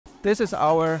This is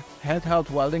our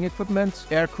handheld welding equipment,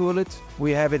 air-cooled.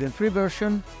 We have it in 3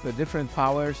 versions with different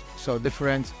powers, so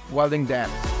different welding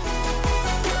depth.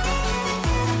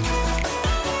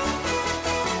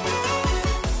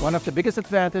 One of the biggest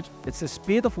advantages, it's the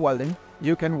speed of welding.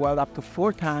 You can weld up to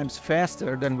 4 times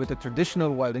faster than with the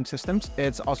traditional welding systems.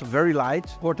 It's also very light,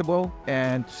 portable,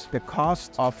 and the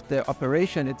cost of the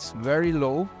operation, it's very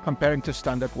low comparing to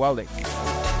standard welding.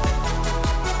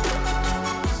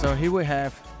 So here we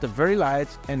have the very light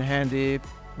and handy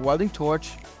welding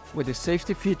torch with a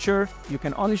safety feature. You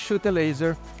can only shoot the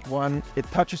laser when it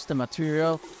touches the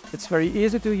material. It's very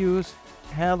easy to use.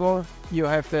 Handle, you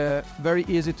have the very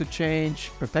easy to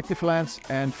change protective lens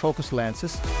and focus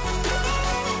lenses.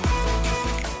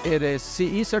 It is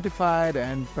CE certified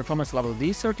and Performance Level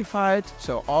D certified,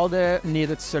 so all the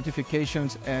needed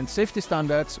certifications and safety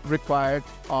standards required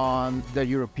on the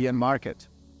European market.